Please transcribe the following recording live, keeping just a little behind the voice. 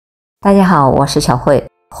大家好，我是小慧，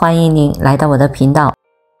欢迎您来到我的频道，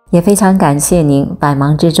也非常感谢您百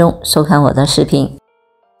忙之中收看我的视频。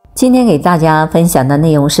今天给大家分享的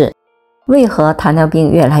内容是为何糖尿病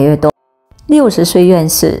越来越多。60岁院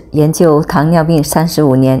士研究糖尿病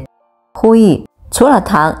35年，呼吁除了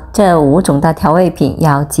糖，这5种的调味品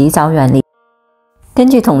要及早远离。根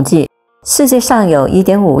据统计，世界上有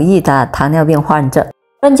 1.5 亿的糖尿病患者，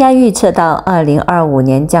专家预测到2025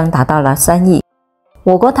年将达到了3亿。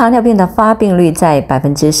我国糖尿病的发病率在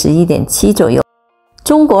 11.7% 左右，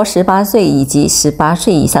中国18岁以及18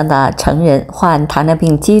岁以上的成人患糖尿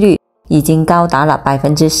病几率已经高达了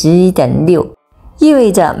 11.6%， 意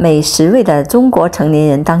味着每10位的中国成年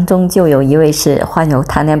人当中就有1位是患有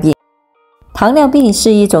糖尿病。糖尿病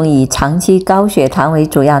是一种以长期高血糖为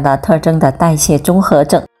主要的特征的代谢综合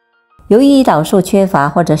症，由于胰岛素缺乏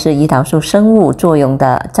或者是胰岛素生物作用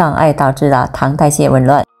的障碍导致了糖代谢紊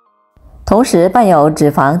乱，同时伴有脂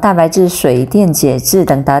肪、蛋白质、水电解质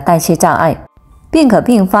等的代谢障碍，并可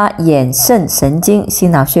并发眼、肾、神经、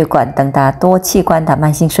心脑血管等的多器官的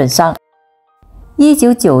慢性损伤。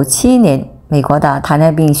1997年，美国的糖尿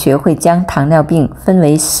病学会将糖尿病分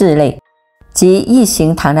为4类，即1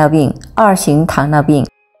型糖尿病、2型糖尿病、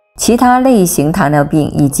其他类型糖尿病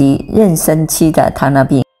以及妊娠期的糖尿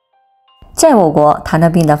病。在我国，糖尿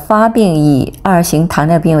病的发病以2型糖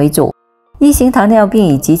尿病为主，1型糖尿病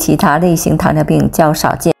以及其他类型糖尿病较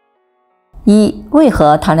少见。为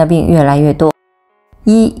何糖尿病越来越多？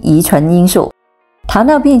遗传因素。糖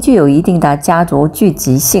尿病具有一定的家族聚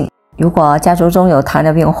集性，如果家族中有糖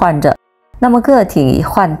尿病患者，那么个体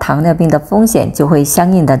患糖尿病的风险就会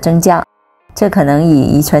相应的增加，这可能与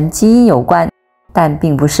遗传基因有关，但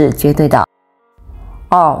并不是绝对的。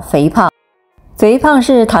肥胖。肥胖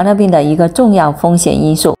是糖尿病的一个重要风险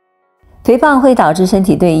因素。肥胖会导致身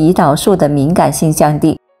体对胰岛素的敏感性降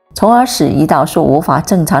低，从而使胰岛素无法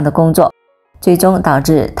正常的工作，最终导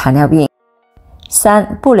致糖尿病。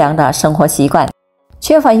不良的生活习惯。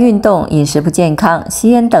缺乏运动、饮食不健康、吸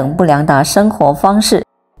烟等不良的生活方式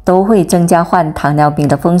都会增加患糖尿病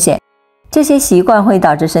的风险。这些习惯会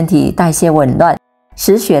导致身体代谢紊乱，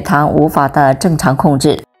使血糖无法的正常控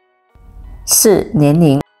制。年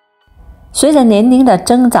龄。随着年龄的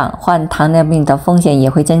增长，患糖尿病的风险也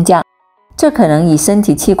会增加，这可能与身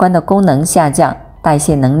体器官的功能下降、代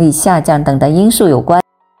谢能力下降等的因素有关。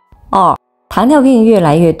糖尿病越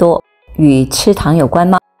来越多，与吃糖有关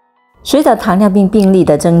吗？随着糖尿病病例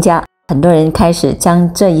的增加，很多人开始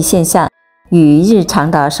将这一现象与日常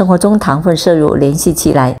的生活中糖分摄入联系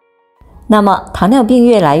起来。那么，糖尿病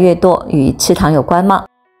越来越多与吃糖有关吗？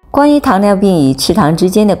关于糖尿病与吃糖之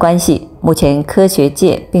间的关系，目前科学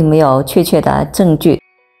界并没有确切的证据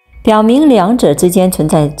表明两者之间存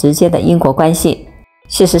在直接的因果关系。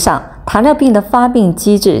事实上，糖尿病的发病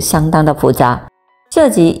机制相当的复杂，涉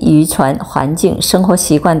及遗传、环境、生活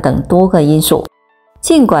习惯等多个因素。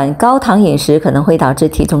尽管高糖饮食可能会导致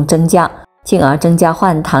体重增加，进而增加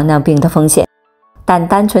患糖尿病的风险，但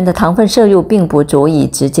单纯的糖分摄入并不足以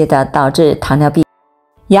直接的导致糖尿病。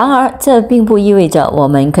然而，这并不意味着我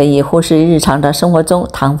们可以忽视日常的生活中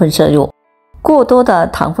糖分摄入。过多的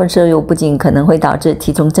糖分摄入不仅可能会导致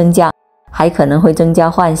体重增加，还可能会增加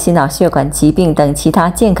患心脑血管疾病等其他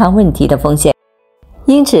健康问题的风险。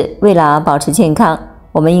因此，为了保持健康，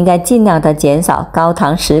我们应该尽量的减少高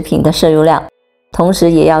糖食品的摄入量，同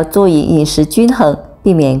时也要注意饮食均衡，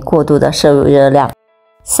避免过度的摄入热量。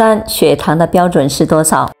血糖的标准是多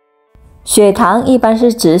少？血糖一般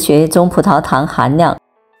是指血液中葡萄糖含量。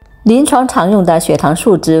临床常用的血糖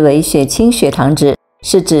数值为血清血糖值，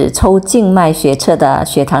是指抽静脉血测的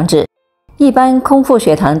血糖值。一般空腹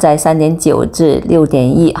血糖在 3.9 至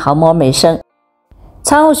 6.1 毫摩每升。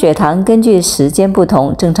餐后血糖根据时间不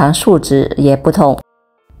同，正常数值也不同。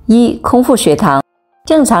空腹血糖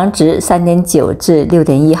正常值 3.9 至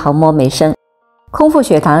 6.1 毫摩每升。空腹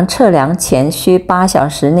血糖测量前需8小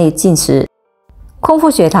时内进食。空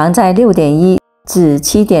腹血糖在 6.1 至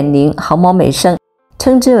 7.0 毫摩每升，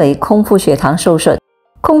称之为空腹血糖受损。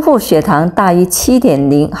空腹血糖大于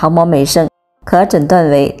 7.0 毫摩每升，可诊断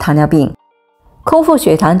为糖尿病。空腹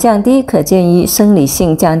血糖降低可见于生理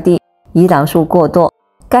性降低、胰岛素过多、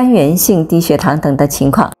干源性低血糖等的情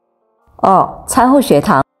况。餐后血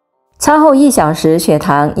糖。餐后1小时血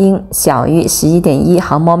糖应小于 11.1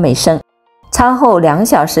 毫摩每升，餐后2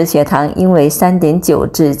小时血糖应为 3.9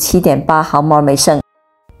 至 7.8 毫摩每升。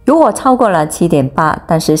如果超过了 7.8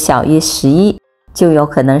 但是小于11，就有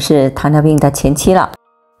可能是糖尿病的前期了。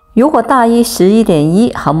如果大于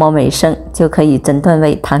 11.1 毫摩每升，就可以诊断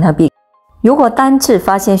为糖尿病。如果单次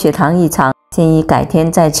发现血糖异常，建议改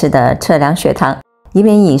天再次的测量血糖，以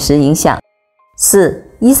免饮食影响。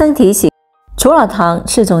医生提醒，除了糖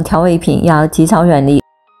，4种调味品要及早远离。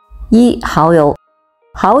1. 蚝油。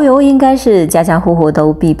蚝油应该是家家户户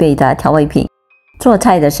都必备的调味品，做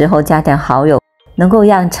菜的时候加点蚝油，能够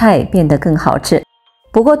让菜变得更好吃。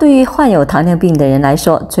不过对于患有糖尿病的人来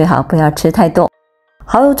说，最好不要吃太多。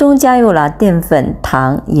蚝油中加入了淀粉、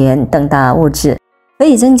糖、盐等的物质，可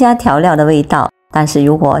以增加调料的味道，但是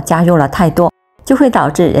如果加入了太多，就会导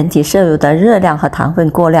致人体摄入的热量和糖分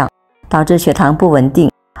过量，导致血糖不稳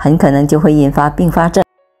定，很可能就会引发并发症。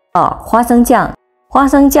2. 花生酱。花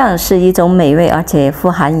生酱是一种美味而且富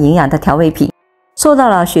含营养的调味品，受到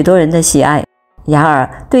了许多人的喜爱。然而，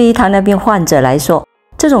对于糖尿病患者来说，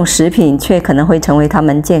这种食品却可能会成为他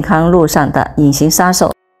们健康路上的隐形杀手。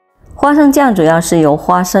花生酱主要是由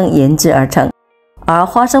花生研制而成，而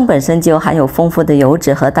花生本身就含有丰富的油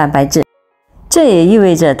脂和蛋白质，这也意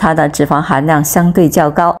味着它的脂肪含量相对较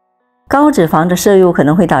高。高脂肪的摄入可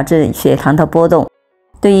能会导致血糖的波动。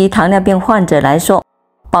对于糖尿病患者来说，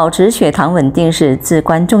保持血糖稳定是至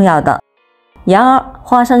关重要的。然而，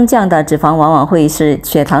花生酱的脂肪往往会使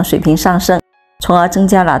血糖水平上升，从而增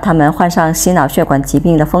加了他们患上心脑血管疾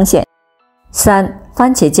病的风险。3.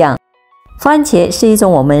 番茄酱。番茄是一种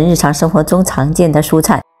我们日常生活中常见的蔬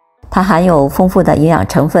菜，它含有丰富的营养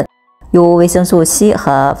成分，如维生素 C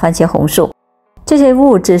和番茄红素，这些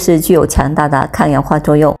物质是具有强大的抗氧化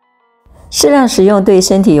作用，适量食用对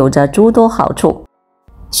身体有着诸多好处。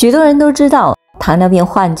许多人都知道，糖尿病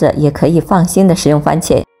患者也可以放心的食用番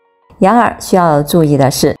茄。然而需要注意的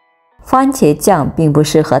是，番茄酱并不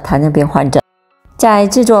适合糖尿病患者。在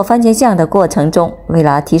制作番茄酱的过程中，为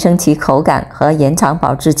了提升其口感和延长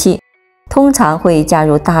保质期，通常会加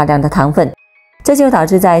入大量的糖分，这就导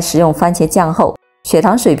致在食用番茄酱后，血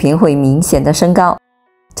糖水平会明显的升高，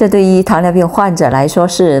这对于糖尿病患者来说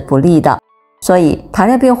是不利的，所以糖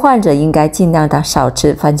尿病患者应该尽量的少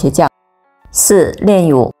吃番茄酱。4. 炼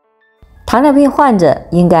乳。糖尿病患者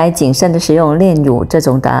应该谨慎的食用炼乳这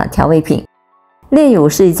种的调味品。炼乳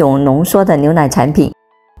是一种浓缩的牛奶产品，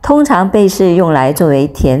通常被视用来作为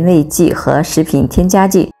甜味剂和食品添加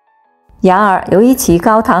剂。然而，由于其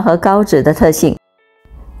高糖和高脂的特性，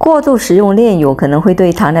过度食用炼乳可能会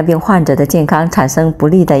对糖尿病患者的健康产生不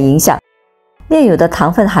利的影响。炼乳的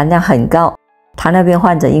糖分含量很高，糖尿病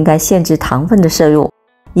患者应该限制糖分的摄入，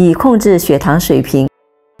以控制血糖水平。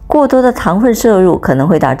过多的糖分摄入可能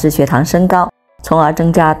会导致血糖升高，从而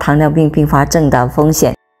增加糖尿病并发症的风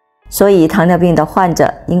险。所以，糖尿病的患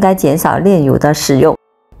者应该减少炼乳的使用，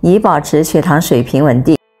以保持血糖水平稳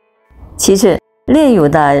定。其次，炼乳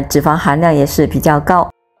的脂肪含量也是比较高，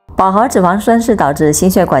饱和脂肪酸是导致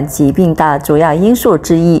心血管疾病的主要因素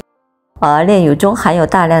之一，而炼乳中含有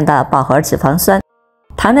大量的饱和脂肪酸，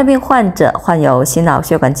糖尿病患者患有心脑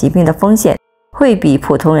血管疾病的风险会比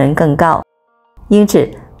普通人更高。因此，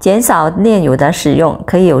减少炼乳的使用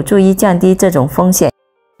可以有助于降低这种风险。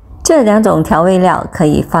这2种调味料可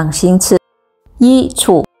以放心吃。1.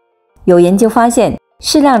 醋。有研究发现，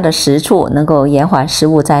适量的食醋能够延缓食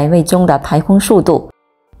物在胃中的排空速度，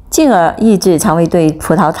进而抑制肠胃对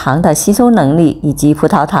葡萄糖的吸收能力以及葡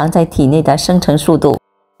萄糖在体内的生成速度。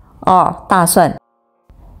2. 大蒜。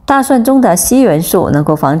大蒜中的硒元素能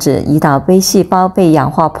够防止胰岛杯细胞被氧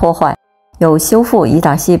化破坏，有修复胰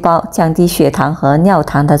岛细胞、降低血糖和尿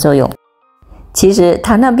糖的作用。其实，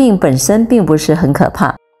糖尿病本身并不是很可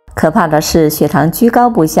怕，可怕的是血糖居高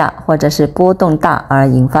不下，或者是波动大而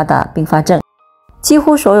引发的并发症。几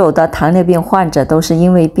乎所有的糖尿病患者都是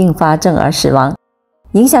因为并发症而死亡。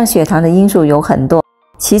影响血糖的因素有很多，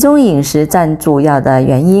其中饮食占主要的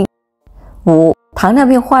原因。5. 糖尿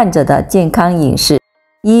病患者的健康饮食。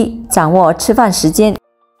1. 掌握吃饭时间。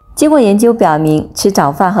经过研究表明，吃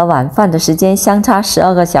早饭和晚饭的时间相差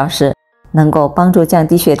12个小时，能够帮助降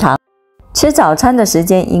低血糖。吃早餐的时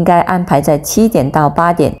间应该安排在7点到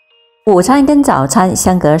8点，午餐跟早餐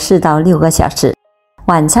相隔4到6个小时，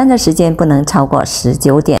晚餐的时间不能超过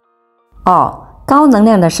19点。2. 高能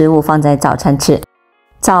量的食物放在早餐吃。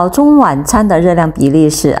早中晚餐的热量比例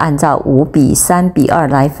是按照5:3:2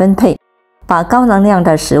来分配，把高能量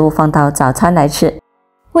的食物放到早餐来吃，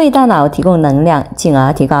为大脑提供能量，进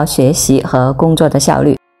而提高学习和工作的效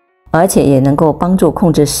率，而且也能够帮助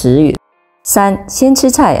控制食欲。3. 先吃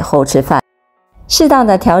菜后吃饭。适当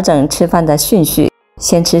的调整吃饭的顺序，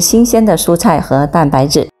先吃新鲜的蔬菜和蛋白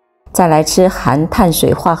质，再来吃含碳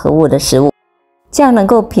水化合物的食物，这样能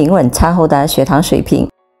够平稳餐后的血糖水平。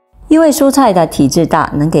因为蔬菜的体积大，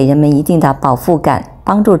能给人们一定的饱腹感，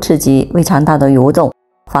帮助刺激胃肠道的蠕动，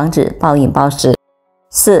防止暴饮暴食。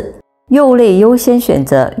4. 肉类优先选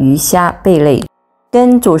择鱼虾贝类。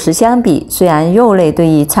跟主食相比，虽然肉类对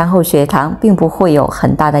于餐后血糖并不会有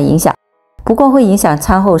很大的影响，不过会影响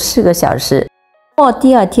餐后4个小时。或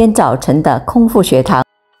第二天早晨的空腹血糖。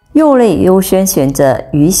肉类优先选择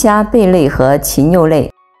鱼虾贝类和禽肉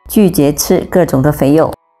类，拒绝吃各种的肥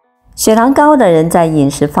肉。血糖高的人在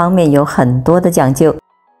饮食方面有很多的讲究，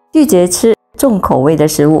拒绝吃重口味的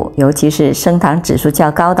食物，尤其是升糖指数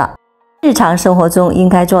较高的。日常生活中应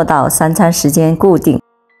该做到3餐时间固定，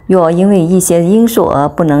若因为一些因素而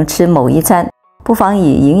不能吃某一餐，不妨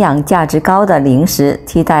以营养价值高的零食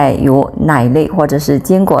替代如奶类或者是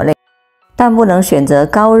坚果类，但不能选择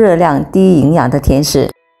高热量低营养的甜食。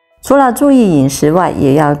除了注意饮食外，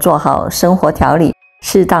也要做好生活调理，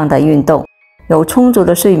适当的运动，有充足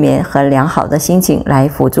的睡眠和良好的心情来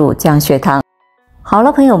辅助降血糖。好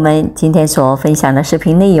了，朋友们，今天所分享的视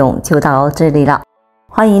频内容就到这里了。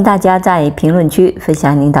欢迎大家在评论区分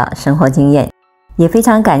享您的生活经验，也非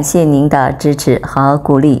常感谢您的支持和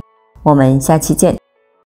鼓励。我们下期见。